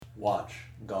Watch.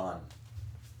 Gone.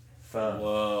 Phone.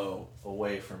 Whoa.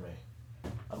 Away from me.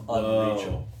 I'm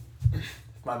unreachable.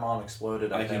 If my mom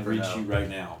exploded, I can reach know. you right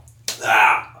now.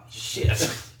 Ah!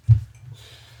 Shit.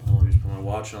 Well, let me just put my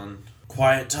watch on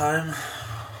quiet time.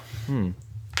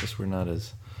 Guess we're not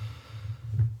as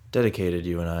dedicated,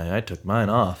 you and I. I took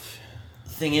mine off. The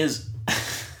thing is...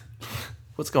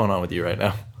 What's going on with you right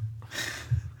now?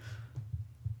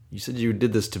 You said you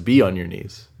did this to be on your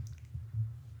knees.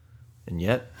 And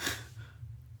yet...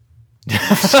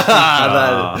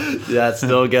 that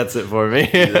still gets it for me.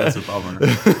 Dude, that's a bummer.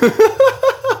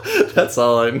 That's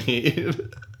all I need.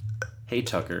 Hey,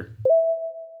 Tucker.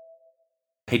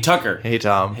 Hey, Tucker. Hey,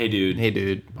 Tom. Hey, dude. Hey,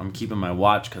 dude. I'm keeping my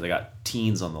watch because I got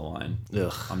teens on the line.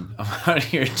 Ugh. I'm out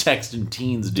here texting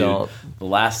teens, dude. Don't. The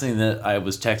last thing that I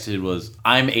was texted was,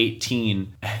 I'm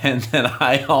 18. And then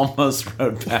I almost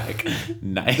wrote back,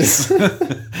 nice.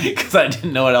 Because I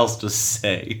didn't know what else to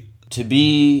say. To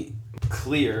be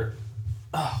clear...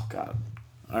 Oh, God.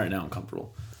 All right, now I'm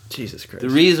comfortable. Jesus Christ. The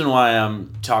reason why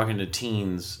I'm talking to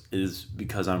teens is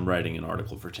because I'm writing an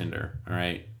article for Tinder, all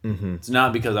right? Mm-hmm. It's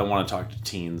not because I want to talk to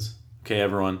teens. Okay,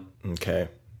 everyone? Okay.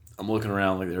 I'm looking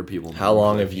around like there are people... How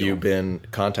long have you been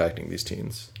contacting these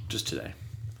teens? Just today.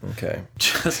 Okay.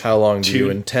 Just How long do you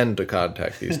intend to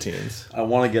contact these teens? I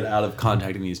want to get out of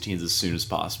contacting these teens as soon as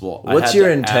possible. What's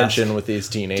your intention with these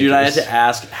teenagers? Dude, I had to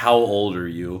ask, how old are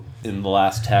you in the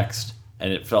last text,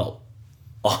 and it felt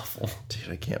awful. Dude,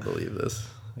 I can't believe this.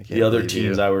 The other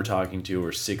teens I were talking to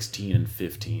were 16 and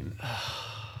 15.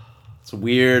 It's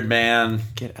weird, man.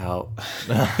 Get out.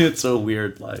 It's a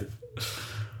weird life.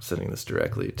 Sending this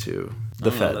directly to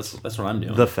the feds. That's what I'm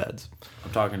doing. The feds.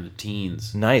 I'm talking to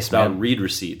teens. Nice, about man. read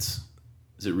receipts.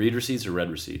 Is it read receipts or read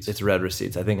receipts? It's read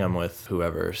receipts. I think I'm with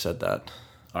whoever said that.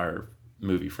 Our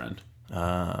movie friend.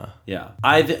 Yeah.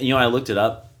 I looked it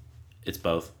up. It's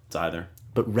both. It's either.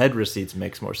 But read receipts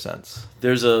makes more sense.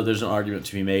 There's an argument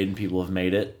to be made, and people have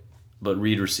made it. But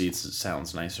read receipts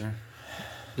sounds nicer.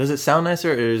 Does it sound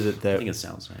nicer, or is it that... I think it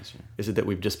sounds nicer. Is it that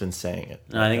we've just been saying it?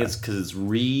 No, I think it's because it's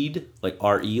read, like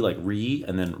R-E, like re,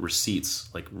 and then receipts,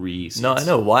 like receipts. No, I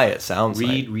know why it sounds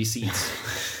read receipts.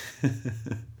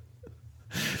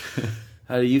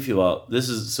 How do you feel about... This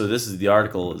is the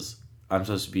article is... I'm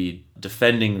supposed to be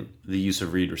defending the use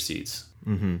of read receipts.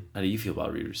 Mm-hmm. How do you feel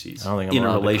about read receipts? I don't think I'm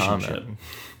allowed to comment.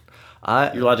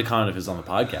 You're allowed to comment if it's on the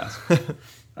podcast.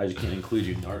 I just can't include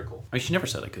you in the article. She never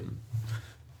said I couldn't.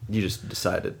 You just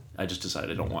decided. I just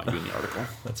decided I don't want you in the article.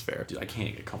 That's fair. Dude, I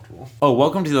can't get comfortable. Oh,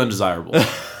 welcome to the Undesirable.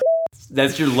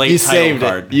 That's your late title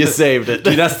card. You saved it.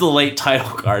 Dude, that's the late title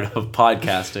card of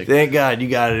podcasting. Thank God you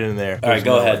got it in there. All right,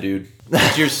 go ahead, dude.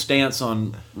 What's your stance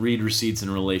on read receipts in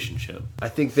a relationship? I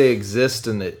think they exist,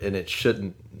 and it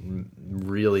shouldn't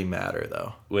really matter,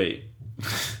 though. Wait.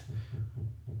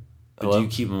 Hello? Do you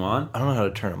keep them on? I don't know how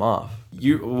to turn them off.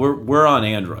 We're on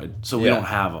Android, so we don't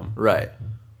have them. Right.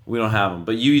 We don't have them.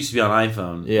 But you used to be on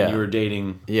iPhone. Yeah. You were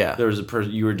dating. Yeah. There was a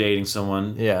person. You were dating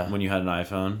someone. Yeah. When you had an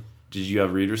iPhone. Did you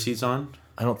have read receipts on?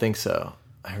 I don't think so.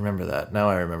 I remember that. Now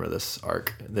I remember this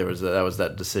arc. That was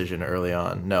that decision early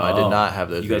on. No, I did not have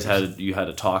those. You guys had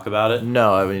to talk about it?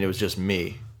 No, I mean it was just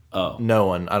me. Oh. No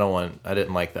one. I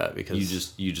didn't like that because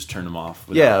you just turned them off.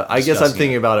 Yeah, I guess I'm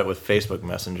thinking about it with Facebook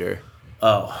Messenger.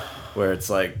 Oh. Where it's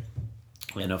like,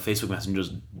 yeah, no, Facebook Messenger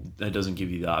that doesn't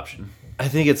give you the option. I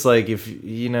think it's like if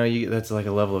that's like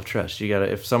a level of trust. You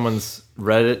gotta, if someone's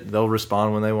read it, they'll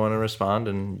respond when they want to respond,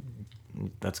 and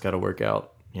that's got to work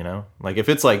out. Like if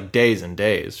it's like days and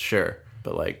days, sure,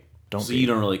 but like don't. So you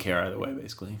don't really care either way,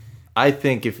 basically. I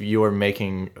think if you're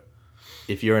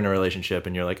in a relationship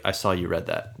and you're like, I saw you read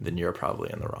that, then you're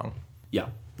probably in the wrong. Yeah.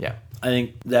 Yeah. I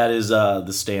think that is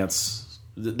the stance.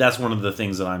 That's one of the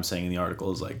things that I'm saying in the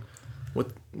article is like,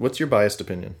 what's your biased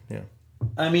opinion? Yeah.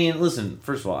 I mean, listen,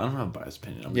 first of all, I don't have a biased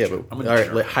opinion. All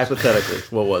right, like, hypothetically,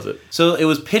 what was it? So it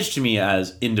was pitched to me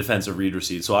as in defense of read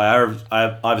receipts. So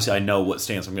I obviously I know what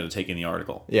stance I'm going to take in the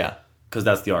article. Yeah. Because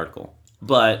that's the article.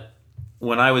 But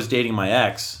when I was dating my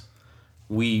ex,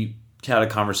 we had a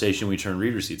conversation. We turned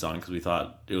read receipts on because we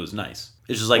thought it was nice.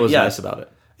 It's just like, what was nice about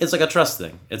it? It's like a trust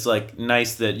thing. It's like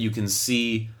nice that you can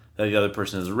see that the other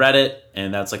person has read it,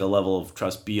 and that's like a level of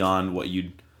trust beyond what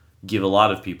you'd give a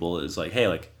lot of people. Is like, hey,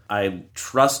 like, I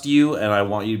trust you, and I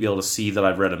want you to be able to see that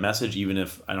I've read a message, even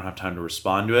if I don't have time to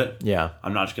respond to it. Yeah.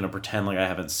 I'm not just going to pretend like I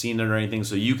haven't seen it or anything.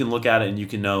 So you can look at it, and you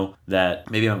can know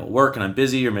that maybe I'm at work and I'm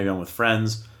busy, or maybe I'm with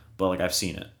friends, but like I've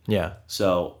seen it. Yeah.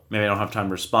 So maybe I don't have time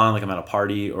to respond, like I'm at a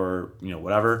party or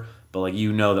whatever, but like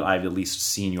that I've at least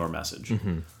seen your message.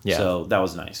 Mm-hmm. Yeah. So that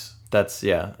was nice.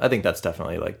 I think that's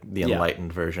definitely like the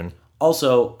enlightened version.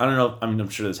 Also, I don't know, I'm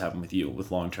sure this happened with you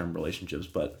with long-term relationships,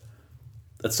 but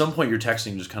at some point your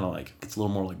texting just kind of like gets a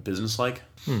little more like business-like.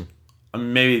 I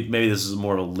mean, maybe this is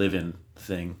more of a live-in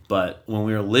thing, but when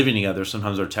we were living together,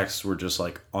 sometimes our texts were just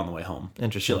like on the way home.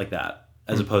 Interesting. Shit like that.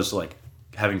 As opposed to like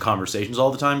having conversations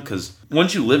all the time, because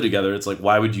once you live together, it's like,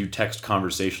 why would you text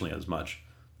conversationally as much?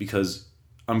 Because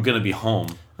I'm going to be home.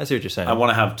 I see what you're saying. I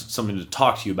want to have something to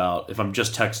talk to you about. If I'm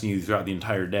just texting you throughout the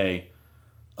entire day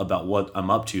about what I'm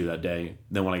up to that day,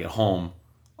 then when I get home,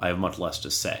 I have much less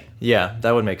to say. Yeah,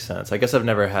 that would make sense. I guess I've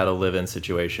never had a live-in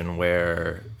situation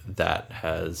where that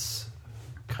has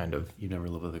kind of... You never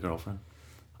lived with a girlfriend?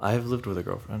 I have lived with a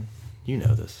girlfriend. You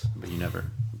know this. But you never...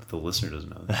 The listener doesn't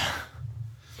know this.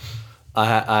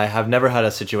 I have never had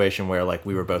a situation where like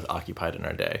we were both occupied in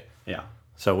our day. Yeah.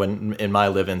 So when in my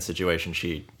live-in situation,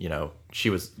 she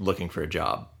was looking for a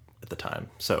job at the time.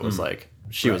 So it was like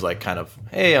she was like kind of,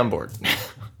 hey, I'm bored.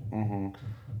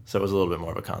 So it was a little bit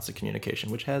more of a constant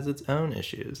communication, which has its own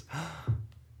issues.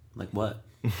 Like what?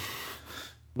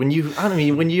 When you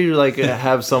like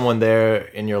have someone there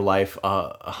in your life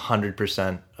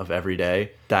 100% of every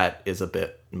day, that is a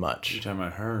bit much. You're talking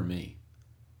about her or me?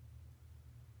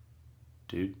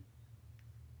 Dude,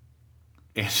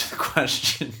 answer the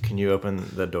question. Can you open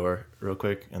the door real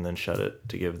quick and then shut it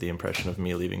to give the impression of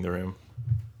me leaving the room?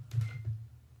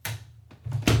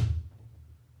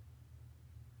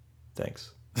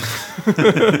 Thanks.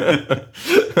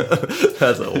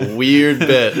 That's a weird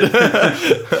bit.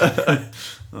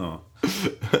 Oh.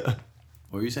 What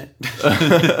were you saying?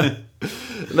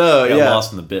 No, I got yeah.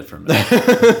 lost in the bit for a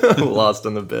minute. Lost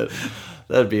in the bit.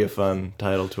 That'd be a fun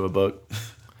title to a book.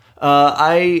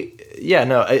 I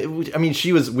mean,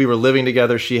 we were living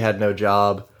together. She had no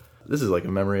job. This is like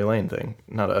a memory lane thing.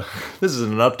 This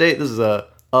isn't an update. This is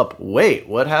wait,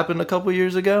 what happened a couple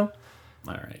years ago?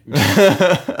 All right.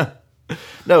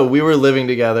 No, we were living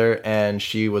together and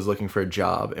she was looking for a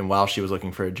job. And while she was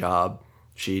looking for a job,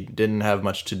 she didn't have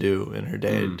much to do in her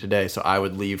day today. So I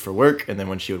would leave for work. And then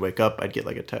when she would wake up, I'd get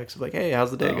like a text of like, hey, how's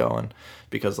the day going?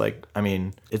 Because like, I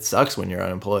mean, it sucks when you're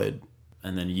unemployed.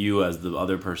 And then you, as the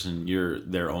other person, you're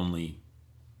their only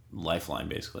lifeline,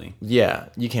 basically. Yeah,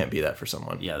 you can't be that for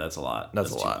someone. Yeah, that's a lot.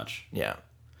 That's a lot. Too much. Yeah.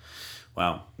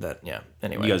 Wow.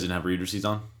 Anyway. You guys didn't have reader seats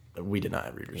on? We did not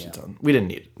have reader seats on. We didn't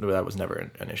need it. That was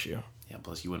never an issue. Yeah,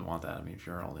 plus you wouldn't want that. I mean, if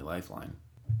you're our only lifeline.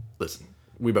 Listen,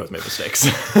 we both made mistakes.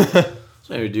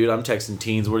 So anyway, dude, I'm texting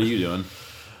teens. What are you doing?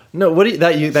 No,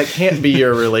 that can't be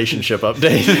your relationship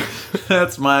update.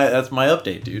 That's my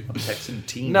update, dude. I'm texting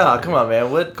teens. No, come on,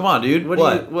 man. Come on, dude. What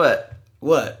are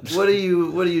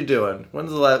you doing? What's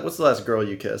the last girl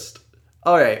you kissed?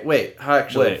 All right, wait.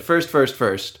 Actually,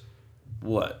 first.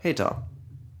 What? Hey, Tom.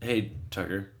 Hey,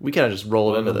 Tucker. We kind of just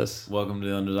rolled into this. Welcome to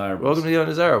the Undesirables. Welcome to the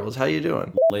Undesirables. How you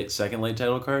doing? Second late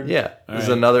title card? Yeah. All This is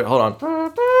right. another. Hold on.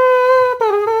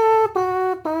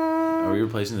 Are we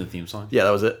replacing the theme song? Yeah, that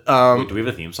was it. Wait, do we have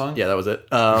a theme song? Yeah, that was it.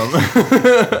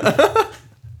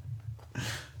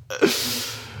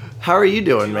 How are you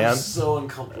doing, man? I'm so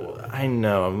uncomfortable. I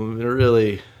know. I'm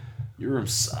really. Your room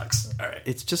sucks. All right.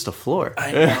 It's just a floor.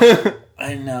 I know.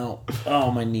 I know.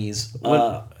 Oh, my knees.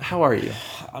 How are you?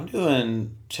 I'm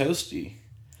doing toasty.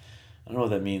 I don't know what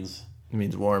that means. It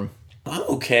means warm. I'm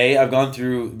okay. I've gone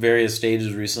through various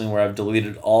stages recently where I've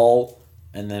deleted all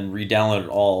and then re-downloaded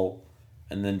all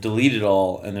and then deleted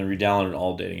all and then re-downloaded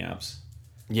all dating apps.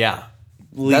 Yeah.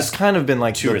 At That's kind of been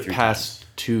like two or the three past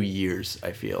 2 years,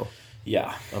 I feel,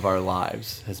 Yeah. of our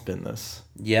lives has been this.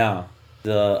 Yeah.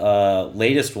 The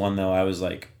latest one, though, I was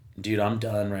like, dude, I'm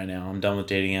done right now. I'm done with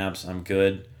dating apps. I'm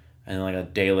good. And then like a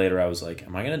day later, I was like,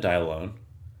 am I going to die alone?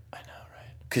 I know, right?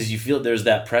 Because you feel there's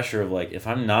that pressure of like, if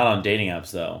I'm not on dating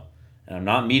apps, though, and I'm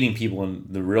not meeting people in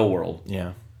the real world,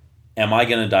 Yeah. am I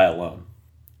going to die alone?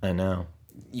 I know.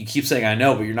 You keep saying I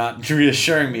know, but you're not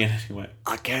reassuring me in any way.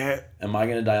 I can't. Am I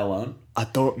going to die alone? I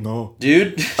don't know.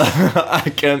 Dude?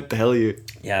 I can't tell you.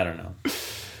 Yeah, I don't know.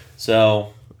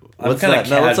 So, What's I'm kind that? of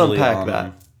Now, let's casually unpack on that.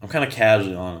 them. I'm kind of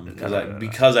casually on them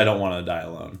because I don't want to die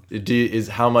alone.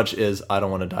 How much is I don't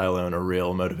want to die alone a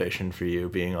real motivation for you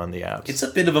being on the apps? It's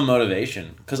a bit of a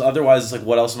motivation because otherwise it's like,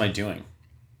 what else am I doing?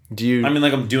 Do you? I mean,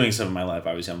 like I'm doing stuff in my life.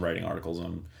 Obviously, I'm writing articles and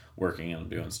I'm working and I'm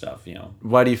doing stuff, you know.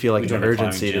 Why do you feel like We an joined a climbing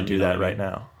urgency to gym, do you know that what I right mean?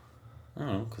 now? I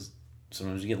don't know, because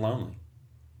sometimes you get lonely.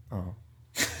 Oh.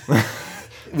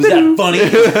 Was that funny?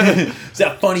 Is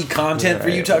that funny content for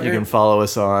you, Tucker? You can follow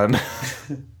us on. You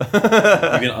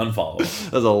can unfollow.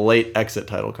 That was a late exit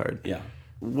title card. Yeah.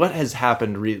 What has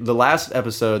happened? The last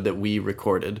episode that we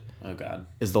recorded Oh, God.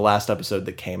 is the last episode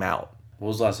that came out. What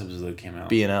was the last episode that came out?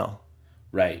 B&L.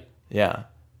 Right. Yeah.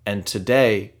 And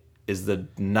today is the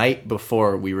night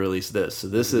before we release this. So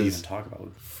this What do we is even talk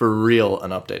about? for real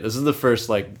an update. This is the first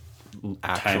like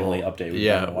timely update we've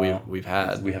done in a while. we've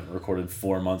had. We haven't recorded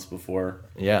 4 months before.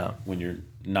 Yeah. When you're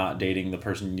not dating the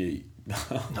person you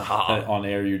on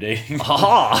air you're dating.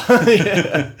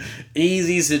 Yeah.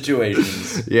 Easy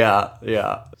situations.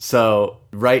 Yeah. So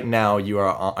right now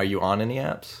are you on any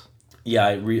apps? Yeah,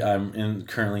 I'm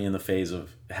currently in the phase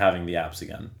of having the apps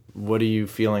again. What are you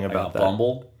feeling about I got that?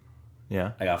 Bumble.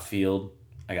 Yeah. I got Field.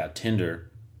 I got Tinder.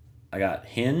 I got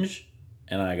Hinge.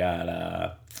 And I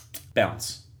got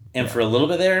Bounce. And for a little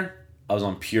bit there, I was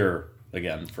on Pure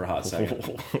again for a hot second.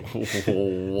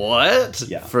 What?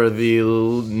 Yeah. For the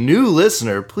new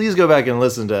listener, please go back and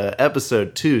listen to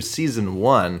episode 2, season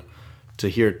 1, to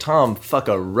hear Tom fuck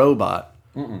a robot.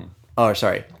 Oh,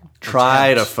 sorry.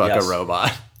 Try to fuck a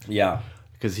robot. Yeah.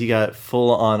 Because he got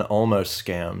full on almost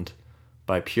scammed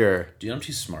by Pure. Dude, I'm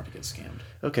too smart to get scammed.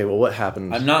 Okay, well, what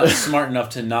happened? I'm not smart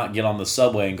enough to not get on the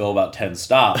subway and go about 10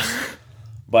 stops.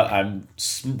 But I'm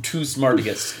too smart to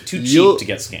too cheap to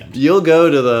get scammed. You'll go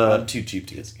to I'm too cheap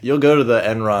to get scammed. You'll go to the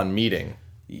Enron meeting.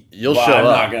 You'll show I'm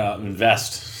up. not gonna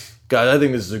invest. Guys, I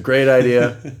think this is a great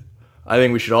idea. I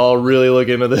think we should all really look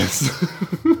into this.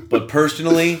 But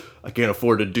personally, I can't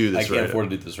afford to do this. I can't afford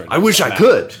to do this right now. I wish I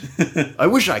could. I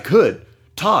wish I could.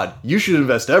 Todd, you should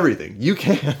invest everything. You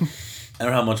can. I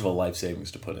don't have much of a life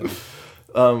savings to put in.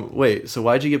 Wait. So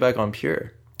why'd you get back on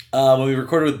Pure? When we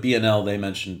recorded with BNL, they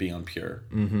mentioned being on Pure.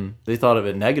 Mm-hmm. They thought of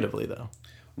it negatively, though.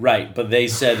 Right, but they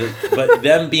said that, but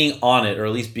them being on it, or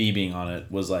at least B being on it,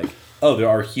 was like, oh, there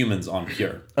are humans on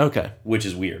Pure. Okay. Which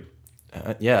is weird.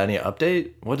 Yeah, any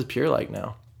update? What is Pure like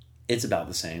now? It's about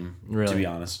the same, really? To be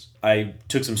honest. I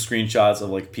took some screenshots of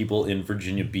like people in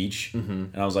Virginia Beach,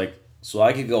 and I was like, so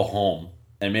I could go home,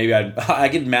 and maybe I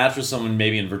could match with someone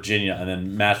maybe in Virginia, and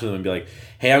then match with them and be like,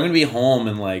 hey, I'm going to be home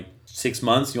in like 6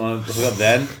 months. You want to hook up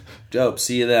then? Dope.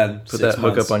 See you then. Put that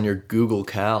hookup on your Google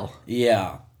Cal.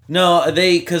 Yeah. No, I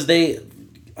think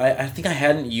I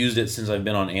hadn't used it since I've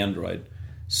been on Android.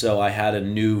 So I had a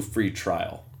new free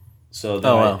trial. So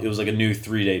it was like a new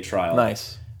 3-day trial.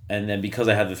 Nice. And then because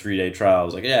I had the 3-day trial, I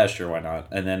was like, yeah, sure, why not?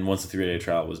 And then once the 3-day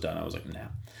trial was done, I was like, nah.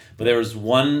 But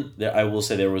I will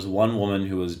say there was one woman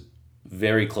who was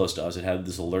very close to us. It had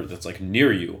this alert that's like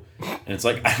near you, and it's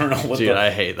like I don't know what. Dude, I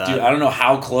hate that. Dude, I don't know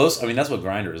how close. I mean, that's what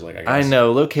Grindr is like. I guess. I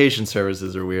know location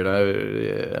services are weird.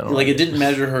 I don't like it didn't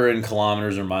measure her in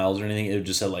kilometers or miles or anything. It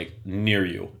just said like near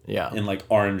you. Yeah. In like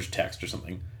orange text or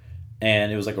something, and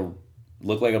it was like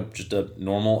looked like just a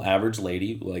normal average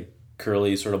lady, like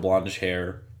curly sort of blondish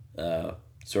hair,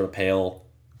 sort of pale,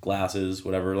 glasses,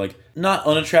 whatever. Like not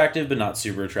unattractive, but not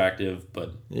super attractive.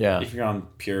 But yeah, if you're on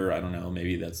Pure, I don't know,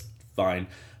 maybe that's fine.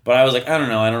 But I was like, I don't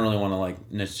know, I don't really want to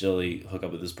like necessarily hook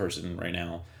up with this person right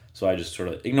now. So I just sort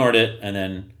of ignored it, and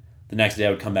then the next day I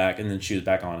would come back and then she was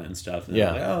back on it and stuff. And I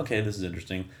was like, oh, okay, this is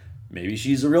interesting. Maybe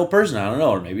she's a real person, I don't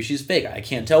know, or maybe she's fake. I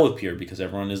can't tell with Pure because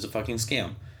everyone is a fucking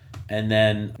scam. And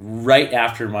then right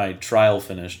after my trial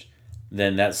finished,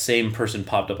 then that same person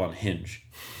popped up on Hinge.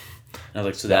 And I was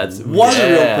like, so that was a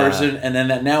real person, and then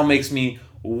that now makes me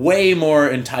way more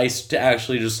enticed to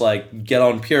actually just like get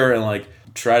on Pure and like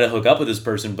try to hook up with this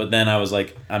person. But then I was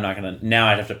like, I'm not gonna. Now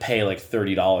I'd have to pay like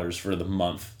 $30 for the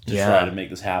month to try to make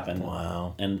this happen.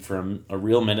 Wow. And for a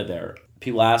real minute there,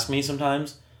 people ask me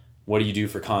sometimes, what do you do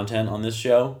for content on this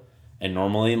show? And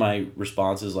normally my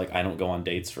response is like, I don't go on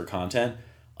dates for content.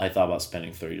 I thought about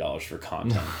spending $30 for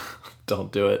content.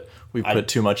 Don't do it. We put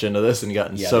too much into this and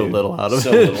gotten little out of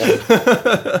it.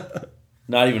 Little.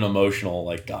 Not even emotional,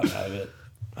 like, gotten out of it.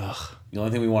 Ugh. The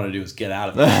only thing we want to do is get out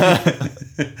of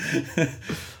it.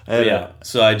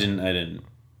 So I didn't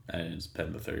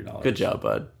spend the $30. Good job,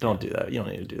 bud. Don't do that. You don't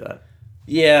need to do that.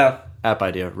 Yeah. App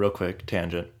idea, real quick,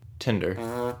 tangent.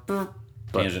 Tinder.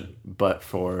 But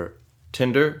for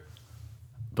Tinder,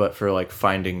 but for like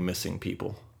finding missing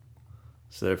people.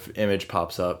 So their image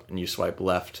pops up and you swipe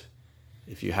left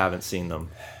if you haven't seen them,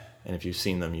 and if you've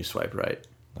seen them, you swipe right.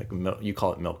 Like you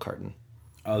call it milk carton.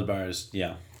 I was buyers,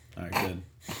 yeah. All right, good.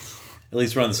 At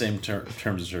least we're on the same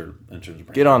terms as her in terms of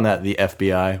brand. Get on that, the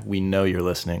FBI. We know you're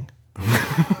listening.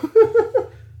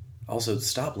 Also,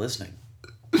 stop listening.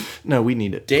 No, we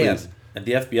need it. Dan, please. at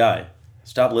the FBI,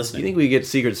 stop listening. You think we get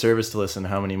Secret Service to listen?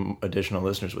 How many additional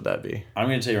listeners would that be? I'm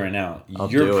going to tell you right now. I'll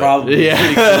you're probably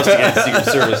pretty close to getting Secret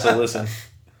Service to listen.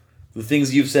 The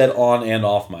things you've said on and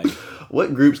off mic.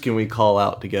 What groups can we call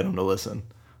out to get them to listen?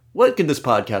 What could this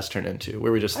podcast turn into?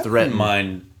 Where we just threaten? I wouldn't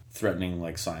mind threatening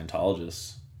like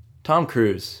Scientologists. Tom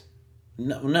Cruise.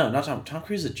 No, not Tom. Tom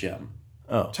Cruise is a gem.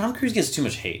 Oh. Tom Cruise gets too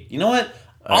much hate. You know what?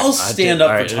 I'll stand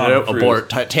up for Tom Cruise. Abort.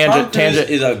 Tangent.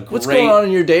 Is a great, what's going on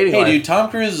in your dating life? Hey, dude, Tom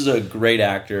Cruise is a great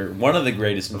actor. One of the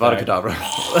greatest. Avada Kedavra.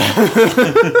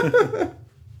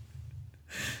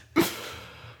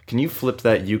 Can you flip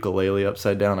that ukulele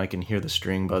upside down? I can hear the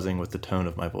string buzzing with the tone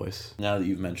of my voice. Now that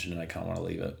you've mentioned it, I kind of want to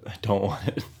leave it. I don't want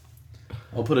it.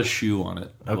 I'll put a shoe on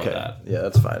it. How about Okay. that? Yeah,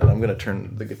 that's fine. And I'm going to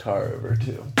turn the guitar over,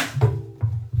 too.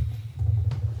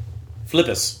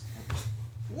 Flippus.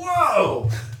 Whoa!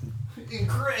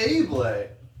 Incredible!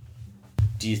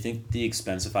 Do you think the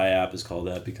Expensify app is called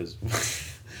that because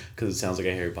it sounds like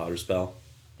a Harry Potter spell?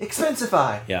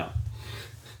 Expensify! Yeah.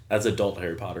 That's adult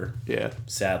Harry Potter. Yeah.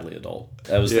 Sadly adult.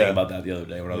 I was thinking about that the other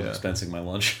day when I was expensing my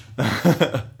lunch.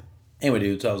 Anyway,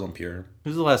 dude, so I was on Pure.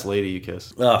 Who's the last lady you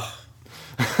kissed? Ugh.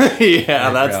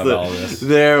 Yeah, that's all this.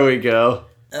 There we go.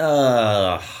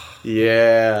 Ugh.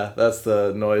 Yeah, that's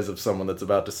the noise of someone that's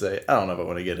about to say, I don't know if I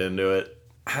want to get into it.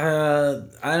 I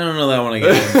don't know that I want to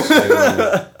get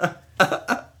into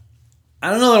I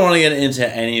don't know that I want to get into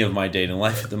any of my dating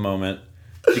life at the moment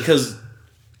because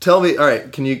Tell me, all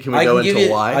right, can we go into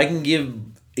why? I can give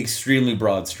extremely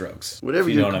broad strokes. Whatever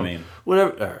you know what I mean.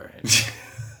 Whatever. All right.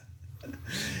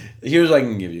 Here's what I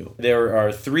can give you. There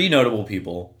are 3 notable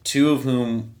people, 2 of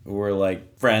whom were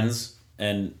like friends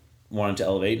and wanted to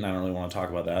elevate, and I don't really want to talk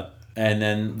about that. And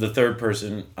then the third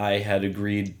person I had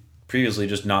agreed previously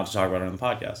just not to talk about it on the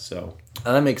podcast. So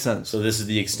that makes sense. So this is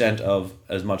the extent of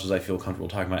as much as I feel comfortable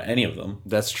talking about any of them.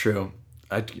 That's true.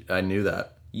 I knew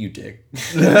that. You dick.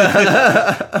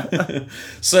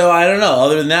 So I don't know.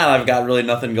 Other than that, I've got really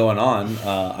nothing going on.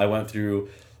 I went through.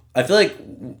 I feel like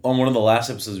on one of the last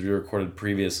episodes we recorded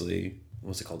previously,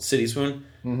 what's it called, City Swoon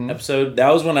episode. That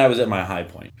was when I was at my high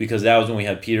point because that was when we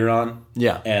had Peter on.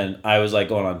 Yeah, and I was like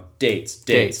going on dates.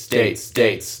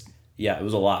 Yeah, it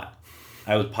was a lot.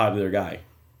 I was a popular guy.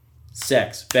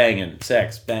 Sex, banging.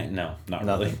 No, not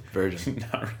nothing. Really. Virgin.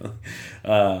 Not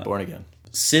really. Born again.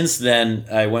 Since then,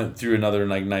 I went through another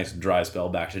nice dry spell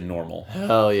back to normal.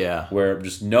 Hell yeah. Where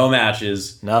just no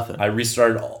matches. Nothing. I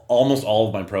restarted almost all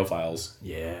of my profiles.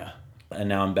 Yeah. And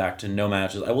now I'm back to no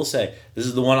matches. I will say, this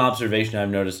is the one observation I've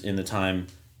noticed in the time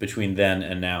between then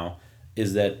and now,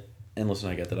 is that, and listen,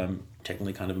 I get that I'm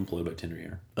technically kind of employed by Tinder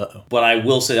here. Uh-oh. But I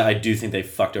will say that I do think they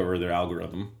fucked over their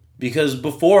algorithm. Because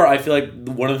before, I feel like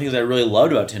one of the things I really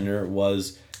loved about Tinder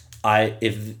was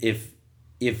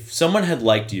if someone had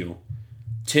liked you,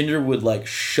 Tinder would like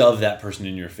shove that person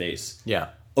in your face. Yeah.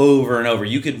 Over and over.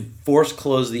 You could force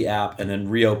close the app and then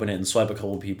reopen it and swipe a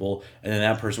couple people, and then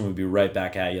that person would be right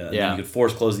back at you. And then you could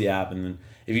force close the app, and then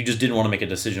if you just didn't want to make a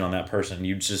decision on that person,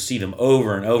 you'd just see them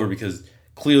over and over because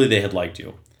clearly they had liked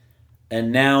you.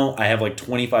 And now I have like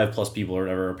 25 plus people or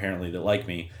whatever apparently that like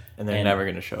me. And they're never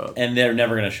going to show up. And they're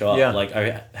never going to show up. Yeah. Like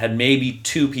I had maybe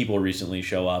 2 people recently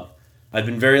show up. I've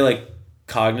been very like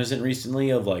cognizant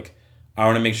recently of like I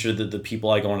want to make sure that the people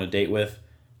I go on a date with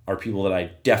are people that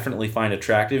I definitely find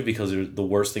attractive because the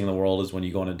worst thing in the world is when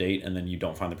you go on a date and then you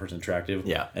don't find the person attractive.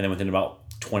 Yeah. And then within about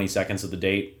 20 seconds of the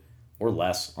date, or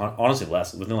less, honestly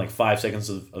less, within like 5 seconds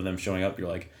of them showing up, you're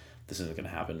like, this isn't going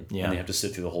to happen. Yeah. And they have to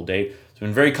sit through the whole date. So I've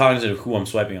been very cognizant of who I'm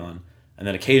swiping on. And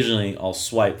then occasionally I'll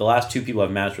swipe. The last 2 people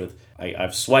I've matched with,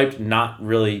 I've swiped not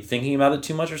really thinking about it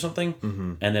too much or something.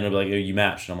 Mm-hmm. And then it'll be like, oh, you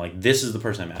matched. And I'm like, this is the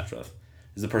person I matched with.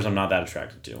 This is the person I'm not that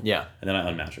attracted to. Yeah. And then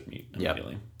I unmatch it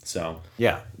immediately. Yep. So.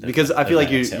 Yeah. Because I feel like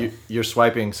you're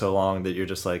swiping so long that you're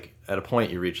just like, at a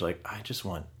point you reach like, I just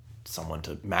want someone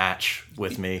to match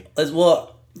with me.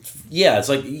 Well, yeah. It's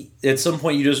like at some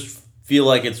point you just feel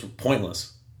like it's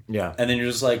pointless. Yeah. And then you're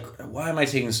just like, why am I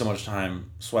taking so much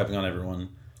time swiping on everyone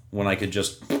when I could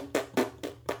just...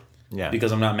 Yeah.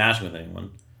 Because I'm not matching with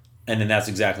anyone. And then that's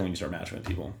exactly when you start matching with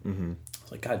people. Mm-hmm.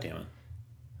 It's like, God damn it.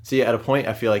 See, at a point,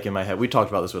 I feel like in my head, we talked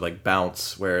about this with like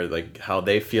Bounce, where like how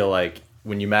they feel like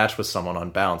when you match with someone on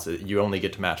Bounce, you only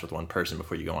get to match with one person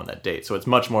before you go on that date. So it's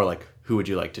much more like, who would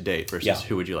you like to date versus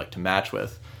who would you like to match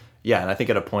with? Yeah, and I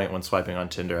think at a point when swiping on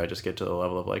Tinder, I just get to the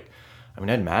level of like, I mean,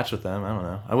 I'd match with them. I don't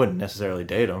know. I wouldn't necessarily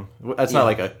date them. That's not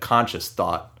like a conscious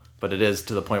thought, but it is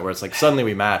to the point where it's like suddenly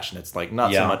we match and it's like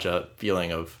not so much a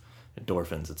feeling of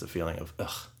endorphins. It's a feeling of,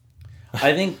 ugh.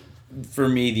 I think for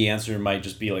me, the answer might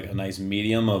just be like a nice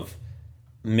medium of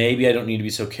maybe I don't need to be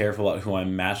so careful about who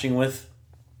I'm matching with,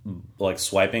 like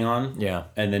swiping on. Yeah.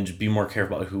 And then just be more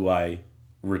careful about who I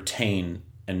retain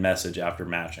and message after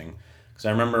matching. Because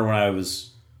I remember when I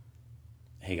was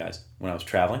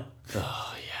traveling.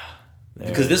 Oh, yeah.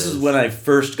 Because this is when I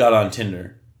first got on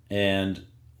Tinder. And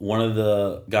one of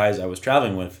the guys I was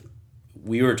traveling with,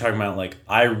 we were talking about, like,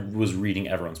 I was reading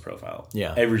everyone's profile.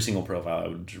 Yeah. Every single profile I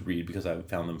would read because I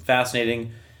found them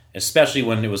fascinating, especially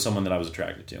when it was someone that I was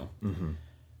attracted to. Mm-hmm.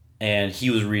 And he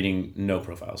was reading no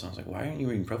profiles. And I was like, why aren't you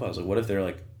reading profiles? Like, what if they're,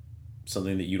 like,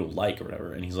 something that you don't like or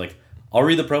whatever? And he's like, I'll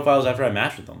read the profiles after I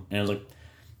match with them. And I was like,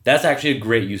 that's actually a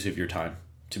great use of your time,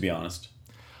 to be honest.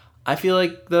 I feel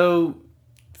like, though,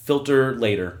 Filter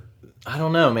later. I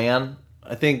don't know, man.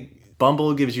 I think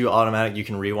Bumble gives you automatic, you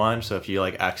can rewind. So if you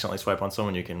like accidentally swipe on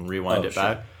someone, you can rewind it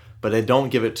back. But they don't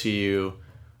give it to you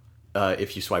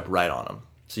if you swipe right on them.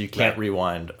 So you can't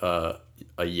rewind a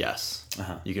yes.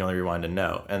 You can only rewind a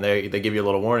no. And they give you a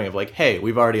little warning of like, hey,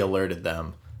 we've already alerted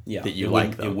them that you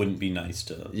like them. It wouldn't be nice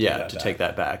to take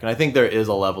that back. And I think there is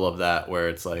a level of that where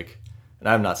it's like, and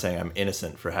I'm not saying I'm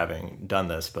innocent for having done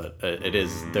this, but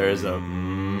there is a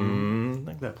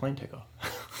like that plane take off.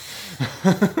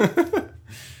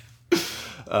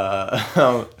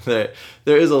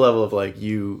 There is a level of like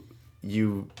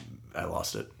I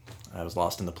lost it. I was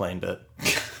lost in the plane bit.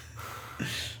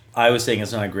 I was saying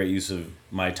it's not a great use of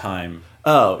my time.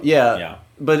 Oh, yeah.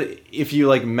 But if you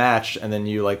like match and then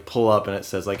you like pull up and it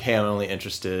says like, hey, I'm only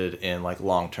interested in like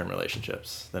long-term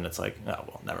relationships, then it's like, oh,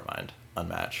 well, never mind.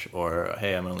 Unmatch. Or,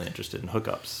 hey, I'm only interested in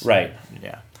hookups. Right.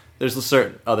 Yeah. There's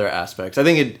certain other aspects. I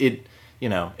think it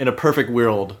in a perfect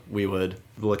world, we would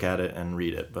look at it and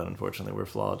read it. But unfortunately, we're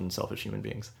flawed and selfish human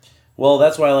beings. Well,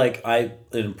 that's why,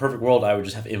 in a perfect world, I would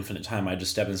just have infinite time. I'd just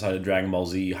step inside a Dragon Ball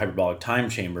Z hyperbolic time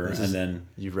chamber, and then...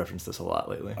 You've referenced this a lot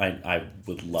lately. I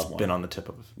would love one. It's been on the tip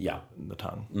of the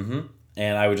tongue. Mm-hmm.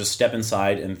 And I would just step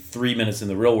inside, and 3 minutes in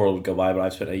the real world would go by, but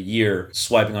I've spent a year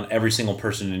swiping on every single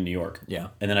person in New York. Yeah.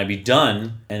 And then I'd be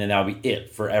done, and then that would be it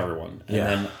for everyone. And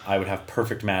then I would have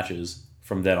perfect matches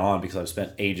from then on, because I've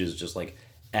spent ages just, like,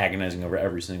 agonizing over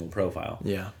every single profile.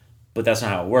 Yeah. But that's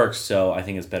not how it works, so I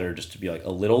think it's better just to be like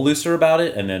a little looser about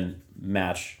it and then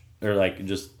match, or like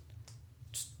just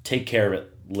take care of it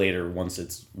later once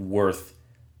it's worth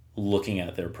looking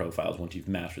at their profiles once you've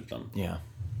matched with them. Yeah.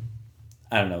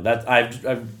 I don't know. That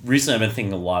I've recently been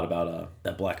thinking a lot about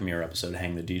that Black Mirror episode,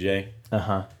 Hang the DJ.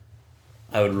 Uh-huh.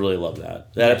 I would really love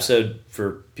that. That episode,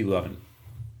 for people who haven't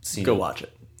seen Go watch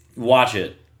it. Watch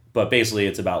it. But basically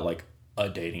it's about like a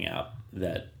dating app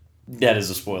that is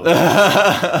a spoiler.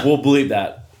 We'll bleep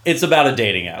that. It's about a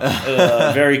dating app.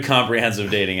 A very comprehensive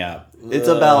dating app. It's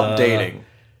about dating.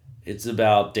 It's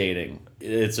about dating.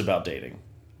 It's about dating.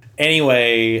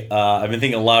 Anyway, I've been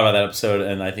thinking a lot about that episode,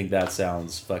 and I think that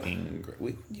sounds fucking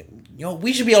great.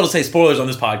 We should be able to say spoilers on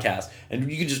this podcast,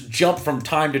 and you can just jump from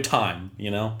time to time,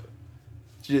 you know?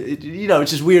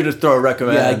 It's just weird to throw a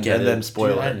recommend then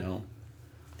spoil it. I know.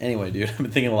 Anyway, dude, I've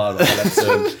been thinking a lot about that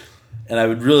episode. And I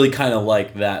would really kind of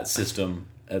like that system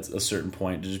at a certain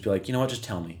point to just be like, you know what, just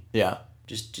tell me. Yeah.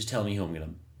 Just tell me who I'm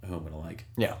gonna like.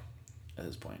 Yeah. At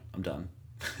this point, I'm done.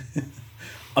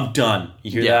 I'm done.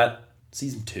 You hear that?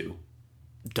 Season 2.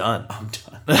 Done. I'm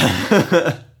done.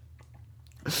 I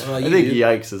think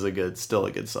yikes is still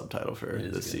a good subtitle for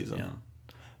this season.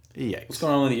 Yeah. Yikes. What's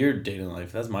going on with your dating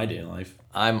life? That's my dating life.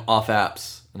 I'm off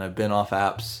apps, and I've been off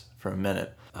apps for a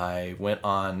minute. There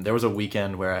was a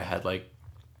weekend where I had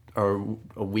or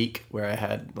a week where I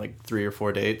had like 3 or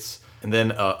 4 dates, and then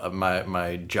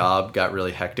my job got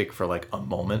really hectic for like a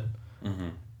moment,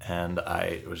 and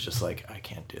I was just like, I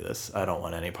can't do this. I don't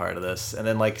want any part of this. And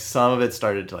then like some of it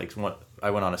started to like I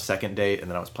went on a second date, and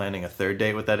then I was planning a third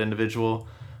date with that individual,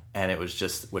 and it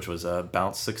was which was a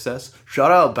Bounce success.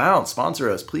 Shout out Bounce, sponsor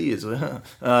us, please.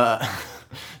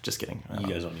 Just kidding. You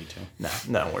guys don't need to.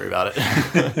 No, don't worry about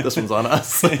it. This one's on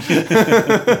us.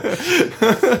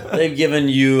 They've given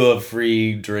you a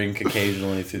free drink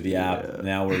occasionally through the app. Yeah.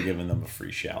 Now we're giving them a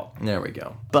free shout. There we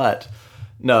go. But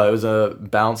no, it was a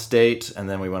Bounce date, and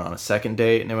then we went on a second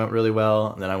date, and it went really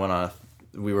well. And then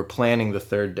we were planning the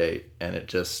third date, and it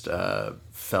just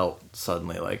felt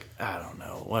suddenly like, I don't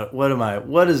know,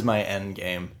 what is my end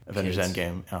game? Avengers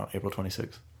Endgame, April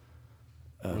 26th.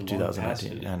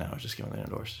 2019. I know, I was just giving that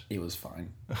endorsed. It was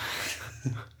fine.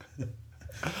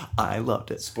 I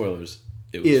loved it. Spoilers.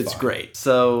 It's fine. Great.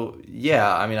 So,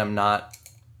 yeah, I mean,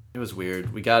 it was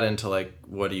weird. We got into, like,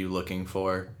 what are you looking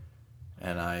for?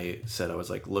 And I said I was,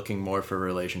 like, looking more for a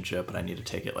relationship, and I need to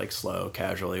take it, like, slow,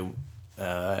 casually.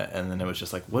 And then it was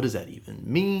just like, what does that even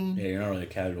mean? Yeah, you're not really a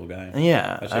casual guy.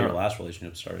 Yeah. That's how your last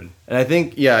relationship started. And I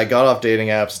think, I got off dating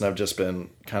apps, and I've just been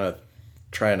kind of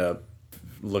trying to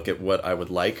look at what I would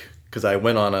like, because I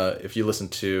went on if you listen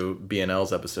to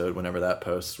BNL's episode, whenever that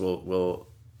posts, we'll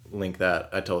link that.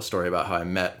 I tell a story about how I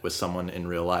met with someone in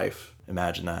real life.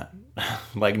 Imagine that.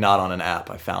 Like, not on an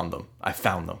app. I found them.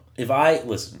 If I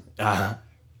listen,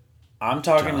 I'm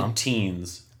talking to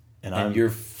teens, and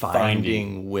you're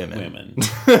finding women.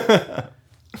 All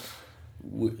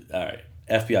right,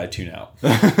 FBI, tune out.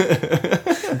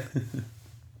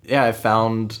 Yeah, I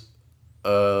found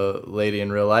a lady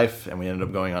in real life, and we ended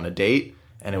up going on a date,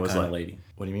 and it was like, lady?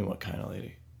 What do you mean, what kind of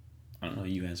lady? I don't know.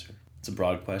 You answer. It's a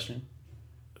broad question.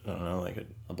 I don't know, like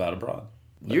about a broad.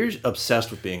 You're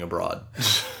obsessed with being a broad.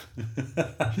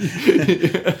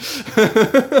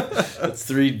 That's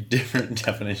 3 different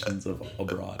definitions of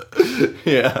abroad.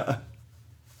 Yeah.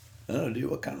 Oh, dude,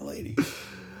 what kind of lady?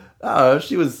 Oh,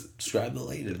 she was. Describe the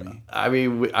lady to me. I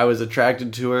mean, I was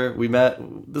attracted to her. We met.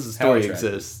 This story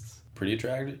exists. Pretty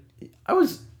attracted? I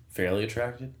was fairly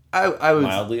attracted. I was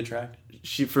mildly attracted.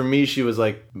 For me, she was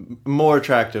like more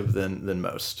attractive than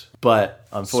most. But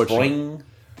unfortunately, Spring.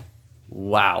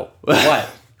 Wow. What?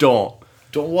 Don't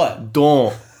what?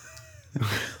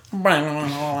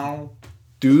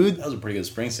 Dude, That was a pretty good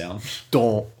spring sound.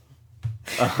 don't.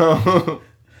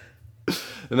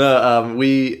 No,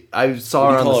 I saw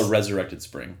What her do you on call a resurrected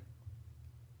spring?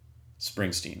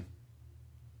 Springsteen.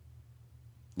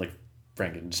 Like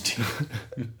Frankenstein.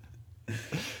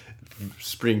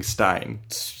 Springsteen.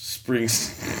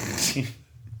 Springsteen.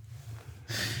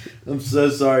 I'm so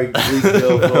sorry. Please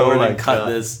go forward and cut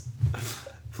this.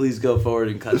 Please go forward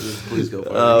and cut this. Please go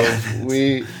forward. And cut this.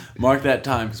 We mark that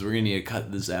time because we're gonna need to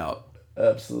cut this out.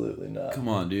 Absolutely not. Come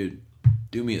on, dude.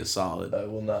 Do me a solid. I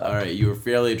will not. All right, you were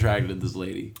fairly attracted to this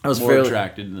lady. I was more fairly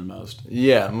attracted than most.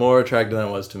 Yeah, more attracted than I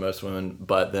was to most women.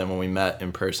 But then when we met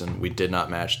in person, we did not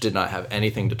match. Did not have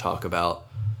anything to talk about.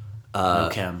 No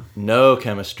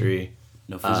chemistry.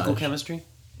 No physical chemistry.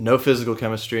 No physical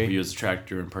chemistry. Were you as attracted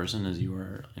to her in person as you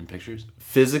were in pictures?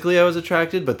 Physically, I was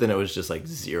attracted, but then it was just like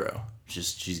zero.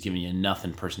 Just she's giving you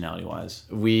nothing personality wise.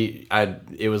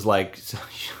 It was like,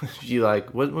 you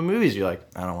like what movies you like?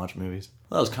 I don't watch movies.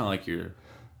 Well, that was kind of like your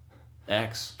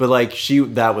ex. But like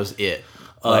that was it.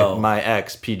 Like Oh. my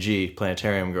ex, PG,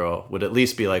 Planetarium Girl, would at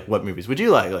least be like, "What movies would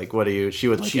you like? Like, what do you?" She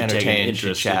would like She'd take an entertain,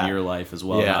 interest she'd chat. in your life as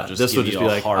well. Yeah, not just this would give just you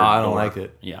be a like, hard "Oh, I don't door." like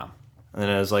it. Yeah. And then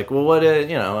I was like, "Well, what? I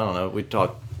don't know." We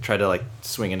tried to like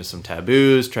swing into some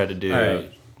taboos, tried to do All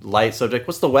right. light subject.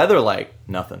 What's the weather like?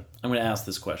 Nothing. I'm going to ask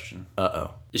this question.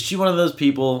 Uh-oh. Is she one of those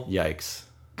people Yikes.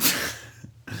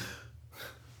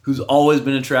 who's always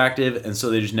been attractive and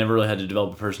so they just never really had to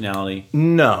develop a personality?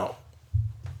 No.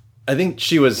 I think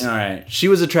she was. All right. She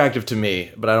was attractive to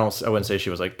me, but I wouldn't say she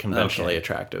was like conventionally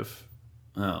attractive.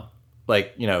 Oh.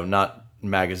 Like, not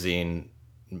magazine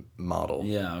model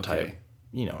Yeah, okay. type.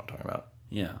 You know what I'm talking about.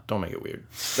 Yeah. Don't make it weird.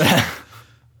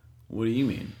 What do you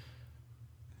mean?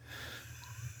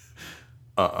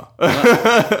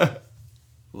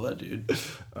 What, dude?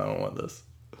 I don't want this.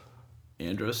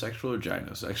 Androsexual or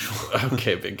gynosexual?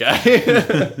 Okay, big guy.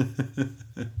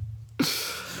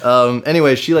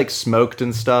 Anyway, she like smoked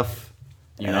and stuff.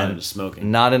 You're not into smoking.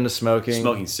 Not into smoking.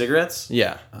 Smoking cigarettes?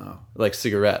 Yeah. Oh. Like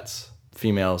cigarettes.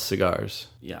 Female cigars.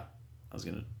 Yeah. I was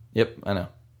gonna Yep, I know.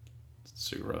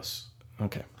 cigaros.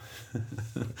 Okay.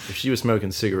 If she was smoking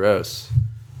cigaros.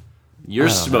 You're I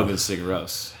don't smoking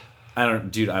cigaros. I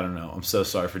don't know. I'm so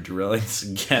sorry for derailing this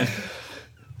again.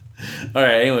 All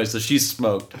right. Anyway, so she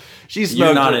smoked. She smoked.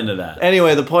 You're not into that.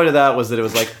 Anyway, the point of that was that it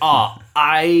was like,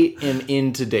 I am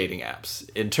into dating apps.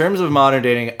 In terms of modern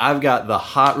dating, I've got the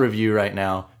hot review right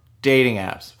now. Dating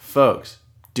apps. Folks,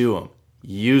 do them.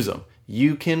 Use them.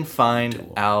 You can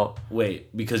find out.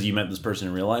 Wait, because you met this person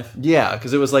in real life? Yeah,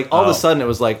 because it was like, all of a sudden, it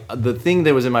was like, the thing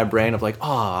that was in my brain of like,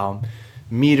 I'll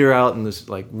meet her out in this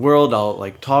like world. I'll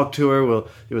like talk to her.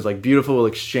 It was like beautiful. We'll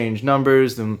exchange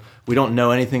numbers. And we don't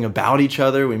know anything about each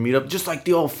other. We meet up just like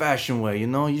the old fashioned way,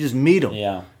 you just meet them.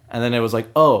 Yeah. And then it was like,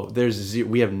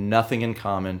 we have nothing in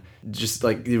common. Just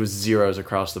like it was zeros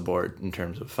across the board in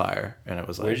terms of fire. And it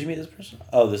was like, Where'd you meet this person?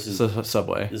 Oh, this is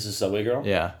Subway. This is Subway Girl?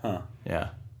 Yeah. Huh. Yeah.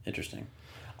 Interesting.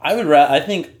 I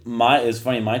think it's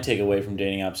funny, my takeaway from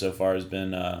dating apps so far has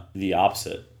been the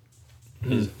opposite.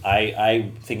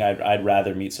 I think I'd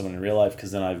rather meet someone in real life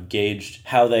because then I've gauged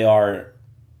how they are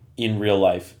in real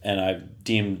life and I've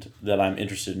deemed that I'm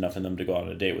interested enough in them to go on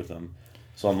a date with them.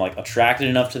 So I'm like attracted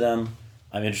enough to them.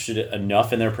 I'm interested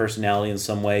enough in their personality in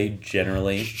some way,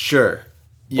 generally. Sure.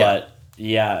 Yeah. But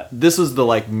yeah. This was the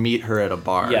like meet her at a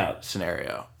bar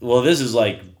scenario. Well, this is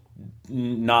like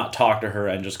not talk to her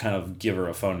and just kind of give her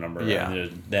a phone number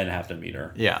and then have to meet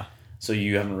her. Yeah. So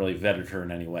you haven't really vetted her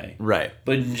in any way. Right.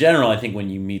 But in general, I think when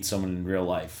you meet someone in real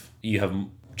life, you have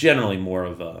generally more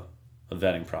of a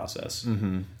vetting process.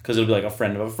 Because it'll be like a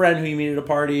friend of a friend who you meet at a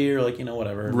party or like,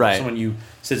 whatever. Right. Someone you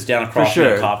sits down across from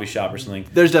at a coffee shop or something.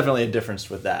 There's definitely a difference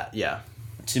with that. Yeah.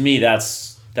 To me,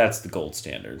 that's the gold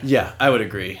standard. Yeah, I would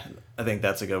agree. I think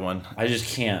that's a good one. I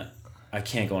just can't. I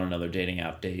can't go on another dating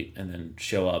app date and then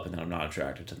show up and then I'm not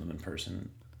attracted to them in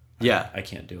person. Yeah. I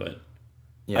can't do it.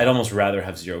 Yeah. I'd almost rather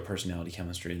have zero personality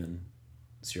chemistry than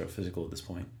zero physical at this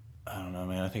point. I don't know,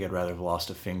 man. I think I'd rather have lost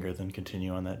a finger than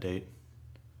continue on that date.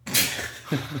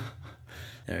 All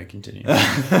right, continue.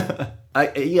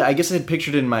 I guess I had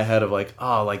pictured it in my head of like,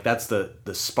 like that's the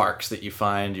sparks that you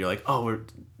find. You're like,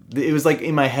 it was like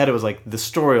in my head, it was like the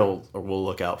story will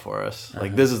look out for us.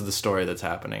 Like this is the story that's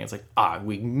happening. It's like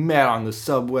we met on the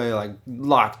subway, like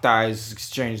locked eyes,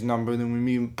 exchanged number, then we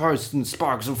meet in person,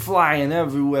 sparks are flying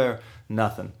everywhere.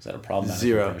 Nothing. Is that a problem?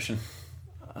 Zero. Impression?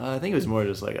 I think it was more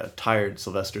just like a tired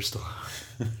Sylvester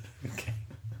Stallone. Okay.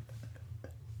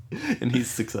 And he's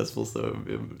successful, so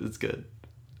it's good.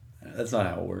 That's not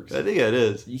how it works. I think it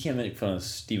is. You can't make fun of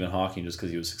Stephen Hawking just because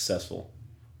he was successful.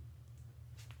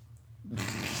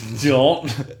 Don't.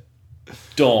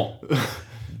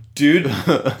 Dude,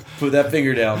 put that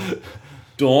finger down.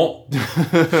 Don't.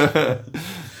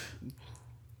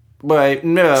 But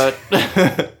no.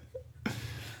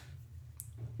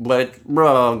 But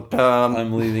bro,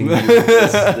 I'm leaving you.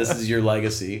 This is your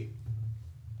legacy.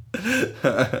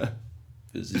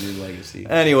 This is your legacy.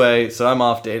 Anyway, so I'm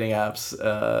off dating apps.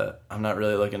 I'm not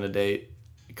really looking to date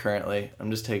currently.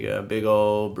 I'm just taking a big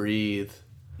old breathe.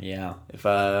 Yeah.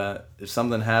 If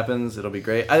something happens, it'll be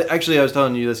great. I was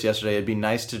telling you this yesterday. It'd be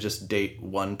nice to just date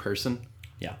one person.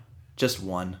 Yeah. Just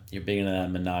one. You're big into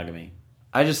that monogamy.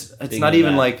 It's not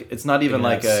even like a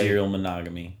serial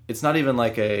monogamy. It's not even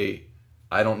like a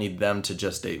I don't need them to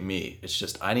just date me. It's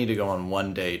just I need to go on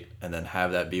one date and then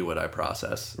have that be what I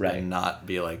process. Right. And not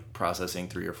be like processing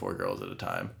 3 or 4 girls at a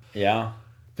time. Yeah.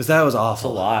 Because that was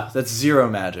awful. That's a lot. That's zero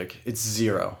magic. It's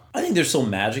zero. I think there's still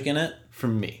magic in it. For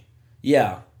me.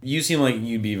 Yeah. You seem like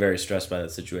you'd be very stressed by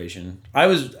that situation. I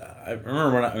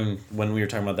remember when we were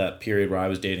talking about that period where I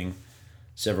was dating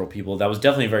several people, that was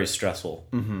definitely very stressful.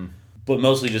 Mm-hmm. But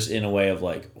mostly just in a way of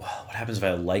like, well, what happens if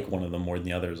I like one of them more than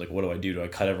the others? Like, what do I do? Do I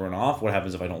cut everyone off? What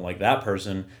happens if I don't like that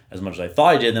person as much as I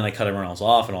thought I did? Then I cut everyone else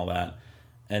off and all that.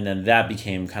 And then that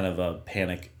became kind of a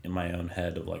panic in my own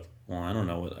head of like, well, I don't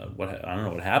know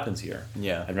what happens here.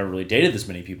 Yeah. I've never really dated this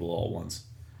many people all at once.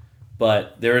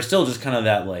 But there was still just kind of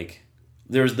that like,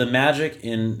 there was the magic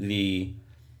in the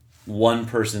one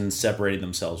person separating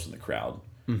themselves from the crowd,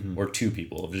 or 2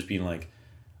 people of just being like,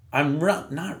 I'm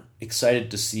not excited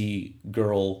to see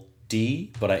girl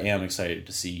D, but I am excited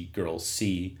to see girl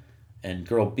C. And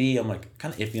girl B, I'm like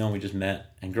kind of iffy on, we just met.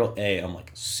 And girl A, I'm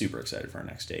like super excited for our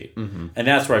next date. Mm-hmm. And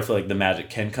that's where I feel like the magic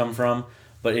can come from.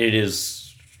 But it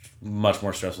is much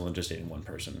more stressful than just dating one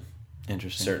person.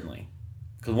 Interesting. Certainly.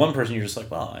 Because one person, you're just like,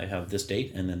 well, I have this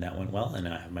date, and then that went well, and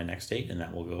now I have my next date, and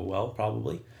that will go well,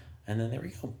 probably. And then there we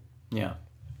go. Yeah.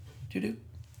 Do-do.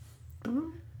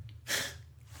 You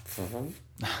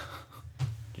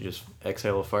just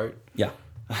exhale a fart? Yeah.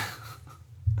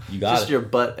 You got just it. your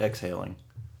butt exhaling.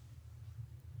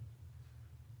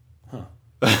 Huh.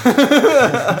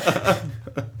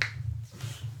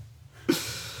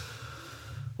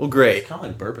 Well, great. It's kind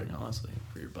of like burping, honestly,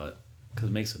 for your butt. Because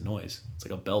it makes a noise. It's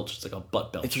like a belch. It's like a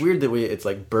butt belch. It's weird that it's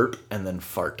like burp and then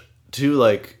fart. 2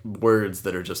 like words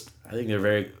that are just... I think they're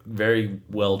very, very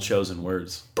well chosen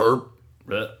words. Burp.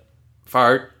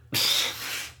 Fart.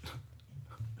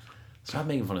 Stop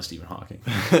making fun of Stephen Hawking.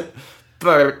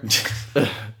 Fart. I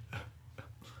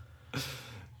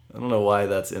don't know why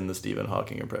that's in the Stephen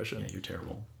Hawking impression. Yeah, you're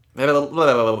terrible.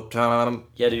 Yeah,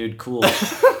 Yeah, dude, cool.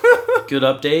 Good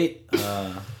update.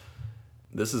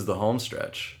 This is the home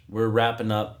stretch. We're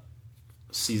wrapping up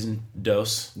season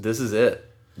dose. This is it.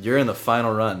 You're in the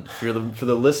final run. For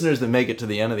the listeners that make it to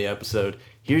the end of the episode,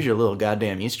 here's your little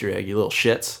goddamn Easter egg, you little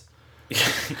shits. You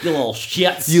little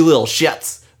shits. You little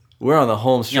shits. We're on the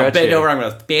home stretch. Bend over, I'm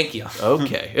going to spank you.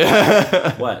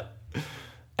 Okay. What?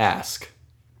 Ask.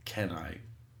 Can I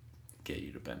get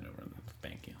you to bend over and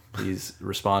spank you? Please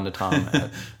respond to Tom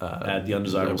at the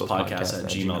Undesirables podcast at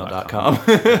gmail.com.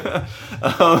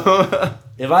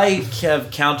 If I have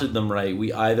counted them right,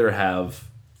 we either have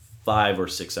 5 or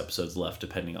 6 episodes left,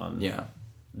 depending on... Yeah.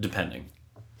 Depending.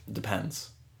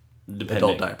 Depends. Depending.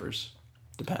 Adult diapers.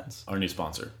 Depends. Our new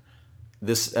sponsor.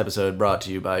 This episode brought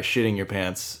to you by shitting your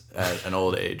pants at an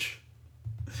old age.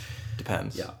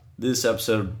 Depends. Yeah. This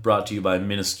episode brought to you by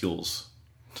Minuscules,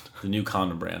 the new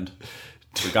condom brand.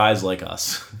 For guys like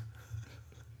us.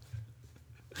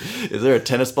 Is there a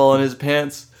tennis ball in his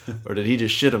pants? Or did he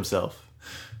just shit himself?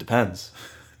 Depends.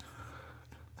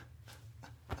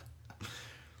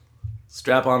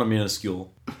 Strap on a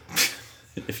minuscule.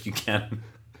 If you can.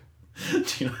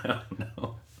 I don't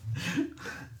know.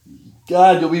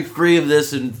 God, you'll be free of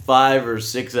this in 5 or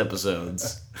 6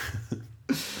 episodes.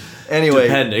 Anyway.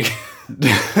 Depending.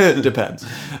 Depends.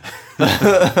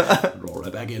 Roll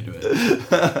right back into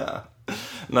it.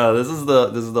 No, this is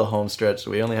the home stretch.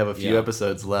 We only have a few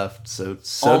episodes left, so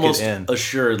soak Almost it in.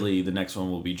 assuredly, the next one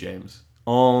will be James.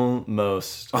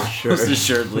 Almost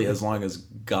assuredly, as long as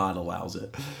God allows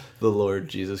it. The Lord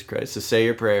Jesus Christ. So say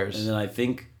your prayers. And then I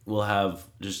think we'll have,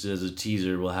 just as a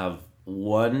teaser, we'll have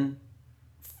one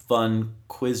fun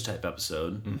quiz type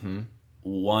episode. Mm-hmm.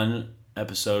 One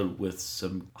episode with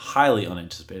some highly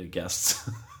unanticipated guests.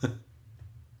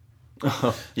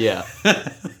 Oh, yeah.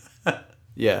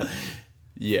 Yeah.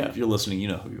 Yeah. If you're listening, you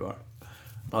know who you are.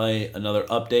 Probably another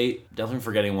update. Definitely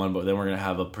forgetting one, but then we're going to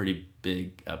have a pretty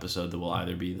big episode that will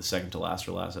either be the second to last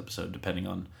or last episode, depending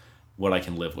on what I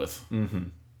can live with. Mm-hmm.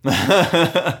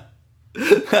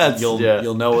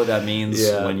 You'll know what that means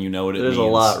when you know what it means. There's a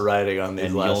lot riding on these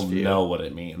and last few. You'll know what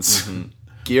it means. Mm-hmm.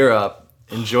 Gear up.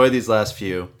 Enjoy these last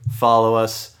few. Follow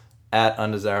us at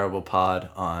Undesirable Pod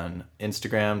on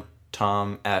Instagram.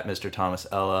 Tom at Mr. Thomas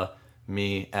Ella.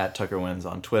 Me at Tucker Wins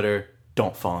on Twitter.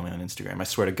 Don't follow me on Instagram. I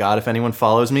swear to God, if anyone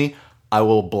follows me, I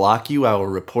will block you. I will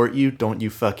report you. Don't you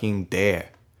fucking dare.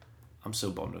 I'm so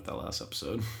bummed with that last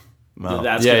episode. Well,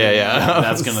 that's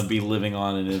that's gonna be living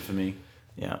on in infamy.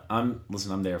 Yeah. I'm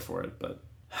there for it, but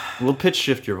we'll pitch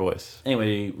shift your voice.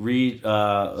 Anyway,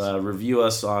 review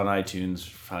us on iTunes.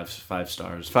 5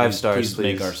 stars. 5 stars,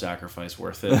 please. Make our sacrifice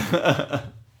worth it.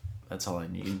 That's all I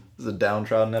need. This is a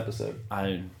downtrodden episode.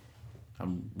 I'm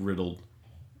riddled.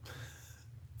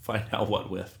 Find out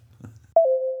what with.